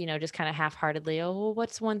advice, just kind of half-heartedly, oh, well,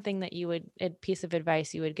 what's one thing that a piece of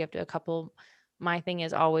advice you would give to a couple? My thing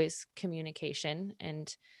is always communication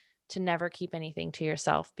and to never keep anything to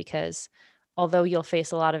yourself because although you'll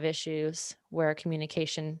face a lot of issues where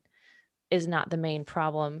communication is not the main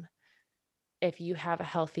problem, if you have a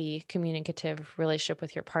healthy communicative relationship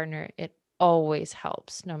with your partner, it always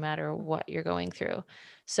helps no matter what you're going through.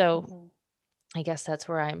 So Mhm. I guess that's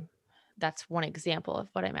one example of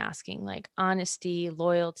what I'm asking, like honesty,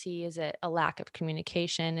 loyalty. Is it a lack of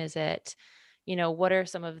communication? Is it, what are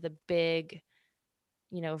some of the big,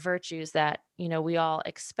 virtues that, we all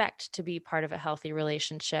expect to be part of a healthy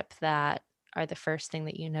relationship that are the first thing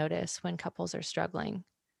that you notice when couples are struggling?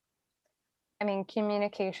 I mean,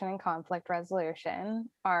 communication and conflict resolution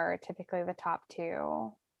are typically the top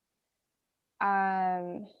two.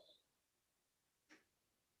 Um,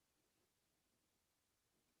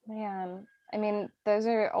 Man, I mean, those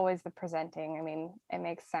are always the presenting. I mean, it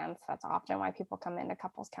makes sense. That's often why people come into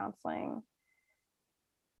couples counseling.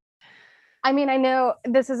 I mean, I know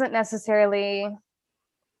this isn't necessarily,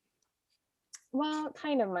 well,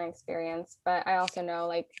 kind of my experience, but I also know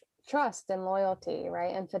like trust and loyalty,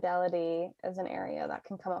 right? And fidelity is an area that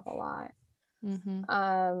can come up a lot. Mhm.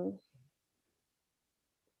 Um,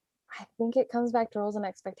 I think it comes back to rules and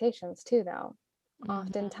expectations too, though. Mhm.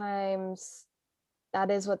 Oftentimes,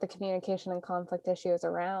 that is what the communication and conflict issue is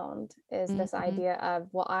around, is this Mhm. idea of,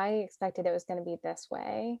 well, I expected it was going to be this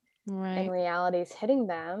way, and Right. reality is hitting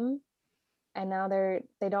them, and now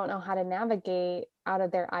they don't know how to navigate out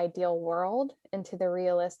of their ideal world into the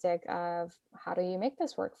realistic of, how do you make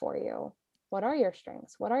this work for you? What are your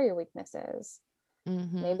strengths? What are your weaknesses?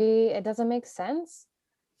 Mhm. Maybe it doesn't make sense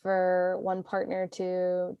for one partner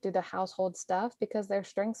to do the household stuff because their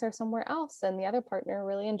strengths are somewhere else and the other partner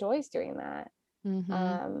really enjoys doing that. Mhm.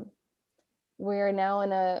 um, we're now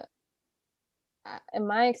in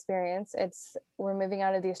my experience, we're moving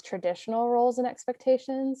out of these traditional roles and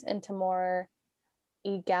expectations into more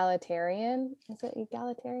egalitarian. Is it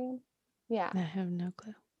egalitarian? Yeah, I have no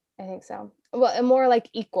clue. I think so. Well, and more like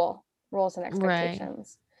equal roles and Right.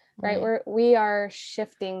 expectations, right? Right. We are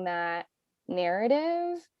shifting that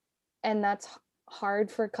narrative, and that's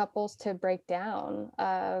hard for couples to break down.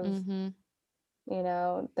 Of, Mhm.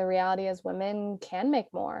 the reality is women can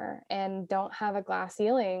make more and don't have a glass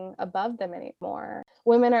ceiling above them anymore.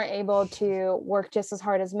 Women are able to work just as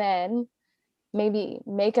hard as men, maybe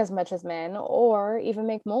make as much as men, or even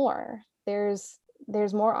make more. There's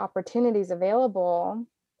more opportunities available,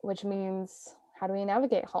 which means, how do we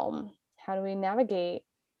navigate home? How do we navigate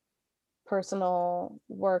personal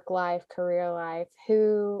work life, career life?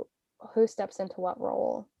 Who steps into what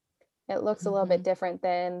role? It looks a little bit Mhm. different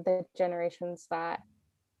than the generations that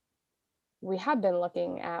we have been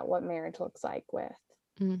looking at what marriage looks like with.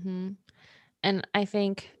 Mhm. And I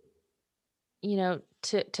think,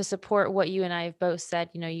 to support what you and I have both said,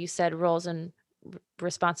 you said roles and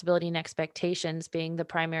responsibility and expectations being the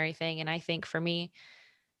primary thing. And I think for me,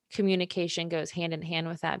 communication goes hand in hand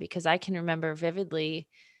with that because I can remember vividly,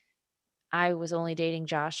 I was only dating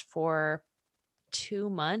Josh for 2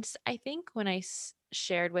 months, I think, when I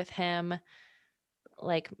shared with him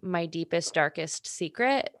like my deepest, darkest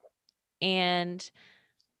secret. And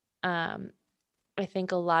um, I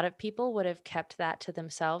think a lot of people would have kept that to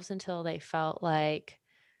themselves until they felt like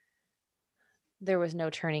there was no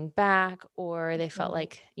turning back, or they felt Mhm.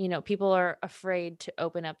 like, people are afraid to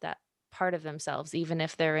open up that part of themselves, even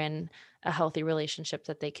if they're in a healthy relationship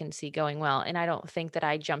that they can see going well. And I don't think that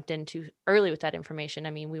I jumped in too early with that information.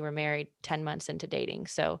 I mean, we were married 10 months into dating.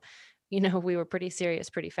 So, we were pretty serious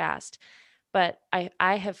pretty fast. But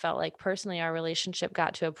I have felt like personally our relationship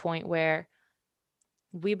got to a point where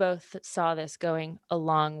we both saw this going a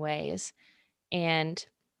long ways. And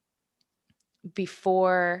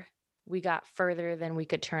before we got further than we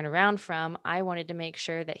could turn around from, I wanted to make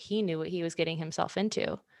sure that he knew what he was getting himself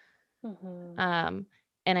into. Mhm. Um,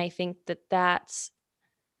 and I think that that's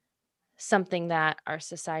something that our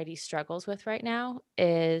society struggles with right now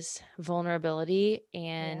is vulnerability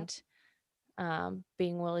Yeah. and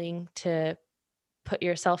being willing to put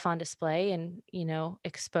yourself on display and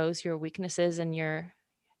expose your weaknesses and your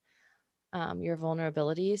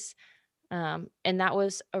vulnerabilities. And that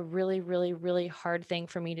was a really, really, really hard thing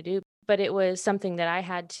for me to do. But it was something that I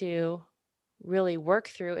had to really work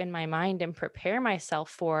through in my mind and prepare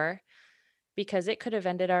myself for because it could have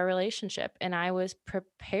ended our relationship. And I was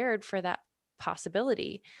prepared for that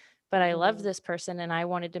possibility. But I loved Mhm. this person and I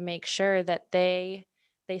wanted to make sure that they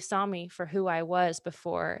saw me for who I was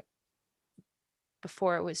before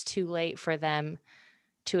it was too late for them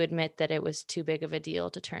to admit that it was too big of a deal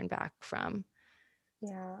to turn back from.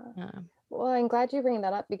 Yeah. Um, Well, I'm glad you bring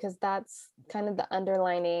that up because that's kind of the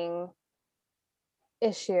underlining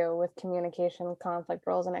issue with communication, conflict,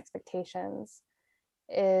 roles, and expectations,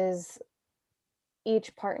 is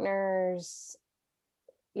each partner's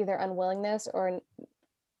either unwillingness or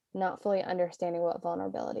not fully understanding what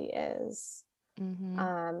vulnerability is. mhm.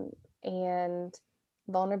 Um, and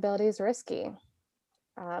vulnerability is risky.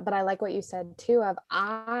 But I like what you said too, of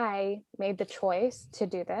I made the choice to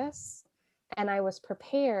do this and I was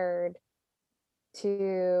prepared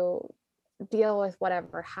to deal with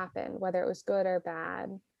whatever happened, whether it was good or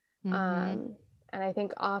bad. Mm-hmm. And I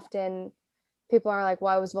think often people are like,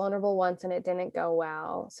 well, I was vulnerable once and it didn't go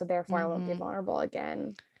well, so therefore I won't be Mm-hmm. vulnerable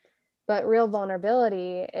again. But real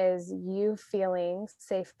vulnerability is you feeling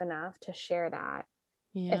safe enough to share that.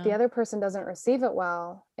 If the Yeah. other person doesn't receive it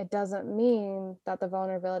well, it doesn't mean that the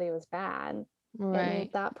vulnerability was bad. It means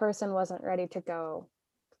Right. that person wasn't ready to go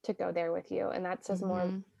there with you, and that says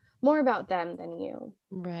Mm-hmm. more about them than you,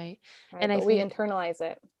 Right. And right? I But we think, internalize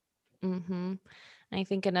it. mm-hmm. I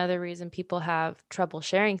think another reason people have trouble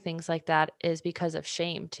sharing things like that is because of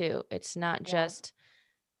shame too. It's not Yeah. just,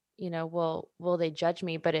 will they judge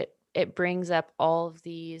me, but it brings up all of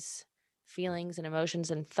these feelings and emotions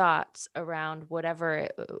and thoughts around whatever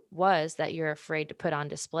it was that you're afraid to put on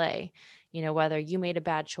display. Whether you made a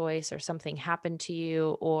bad choice or something happened to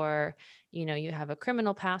you, or you have a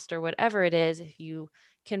criminal past or whatever it is. If you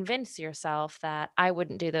convince yourself that I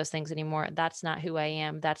wouldn't do those things anymore, that's not who I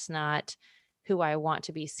am, that's not who I want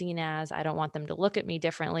to be seen as, I don't want them to look at me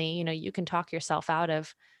differently, you can talk yourself out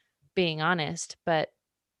of being honest. But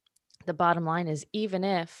the bottom line is, even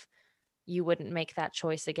if you wouldn't make that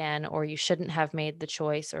choice again, or you shouldn't have made the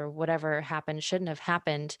choice, or whatever happened shouldn't have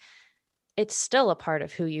happened, it's still a part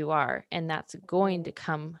of who you are. And that's going to Mhm.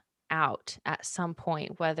 come out at some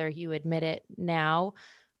point, whether you admit it now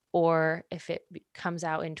or if it comes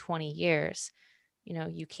out in 20 years.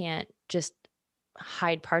 You can't just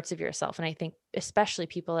hide parts of yourself. And I think, especially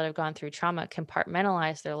people that have gone through trauma,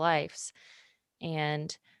 compartmentalize their lives,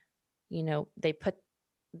 and they put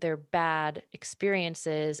their bad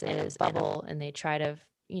experiences in a bubble, and they try to,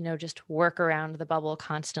 just work around the bubble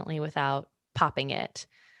constantly without popping it.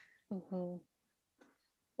 Mhm.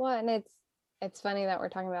 Well, and it's funny that we're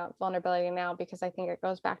talking about vulnerability now, because I think it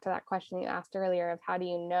goes back to that question you asked earlier of how do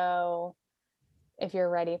you know if you're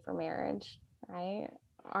ready for marriage, right?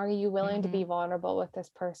 Are you willing to Hmm. be vulnerable with this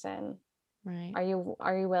person? Right. Are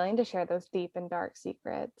you willing to share those deep and dark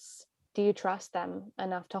secrets? Do you trust them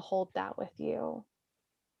enough to hold that with you?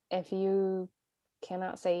 If you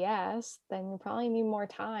cannot say yes, then you probably need more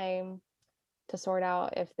time to sort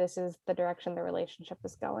out if this is the direction the relationship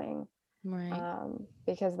is going. Right.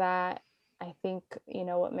 Because that, I think,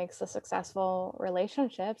 what makes the successful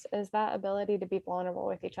relationships is that ability to be vulnerable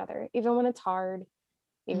with each other, even when it's hard,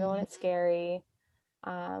 even when Hmm. it's scary,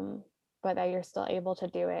 um, but that you're still able to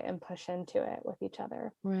do it and push into it with each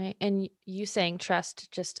other. Right. And you saying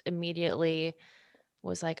trust just immediately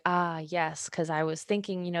was like, ah, yes, because I was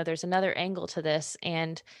thinking, there's another angle to this.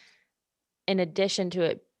 And in addition to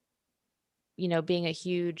it, being a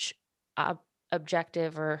huge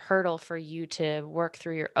objective or hurdle for you to work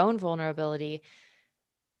through your own vulnerability,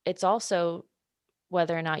 it's also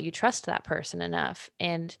whether or not you trust that person enough.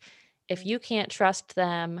 And if Mm. you can't trust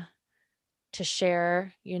them to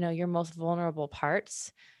share, your most vulnerable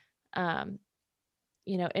parts, um,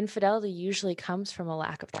 infidelity usually comes from a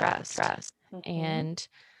lack of trust. Mm-hmm. And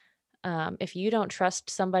if you don't trust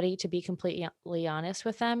somebody to be completely honest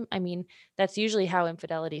with them, I mean, that's usually how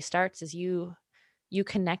infidelity starts, is you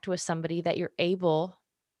connect with somebody that you're able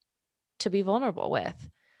to be vulnerable with.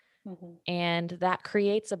 Mm-hmm. And that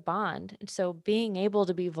creates a bond. And so being able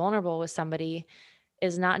to be vulnerable with somebody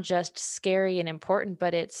is not just scary and important,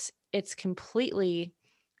 but it's completely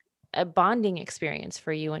a bonding experience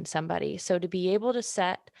for you and somebody. So to be able to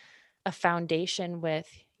set a foundation with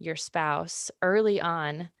your spouse early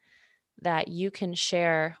on, that you can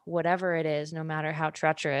share whatever it is, no matter how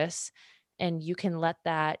treacherous, and you can let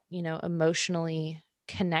that, emotionally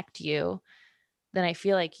connect you, then I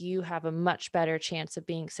feel like you have a much better chance of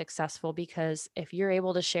being successful, because if you're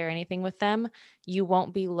able to share anything with them, you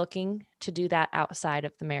won't be looking to do that outside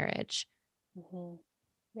of the marriage. Mm-hmm.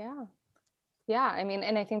 Yeah. Yeah. I mean,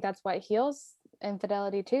 and I think that's what heals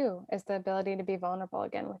infidelity too, is the ability to be vulnerable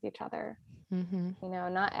again with each other. Mhm.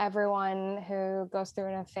 Not everyone who goes through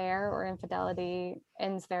an affair or infidelity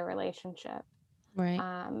ends their relationship. Right.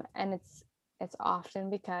 And it's often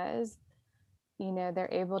because, they're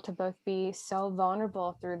able to both be so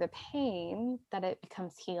vulnerable through the pain that it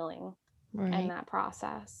becomes healing in Right. that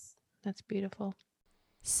process. That's beautiful.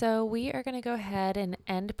 So we are going to go ahead and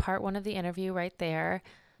end part one of the interview right there.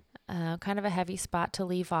 Kind of a heavy spot to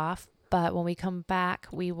leave off, but when we come back,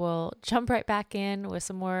 we will jump right back in with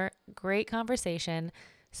some more great conversation.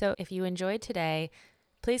 So if you enjoyed today,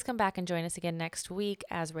 please come back and join us again next week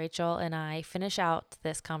as Rachel and I finish out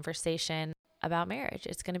this conversation about marriage.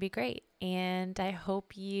 It's going to be great. And I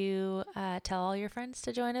hope you tell all your friends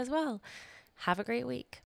to join as well. Have a great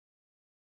week.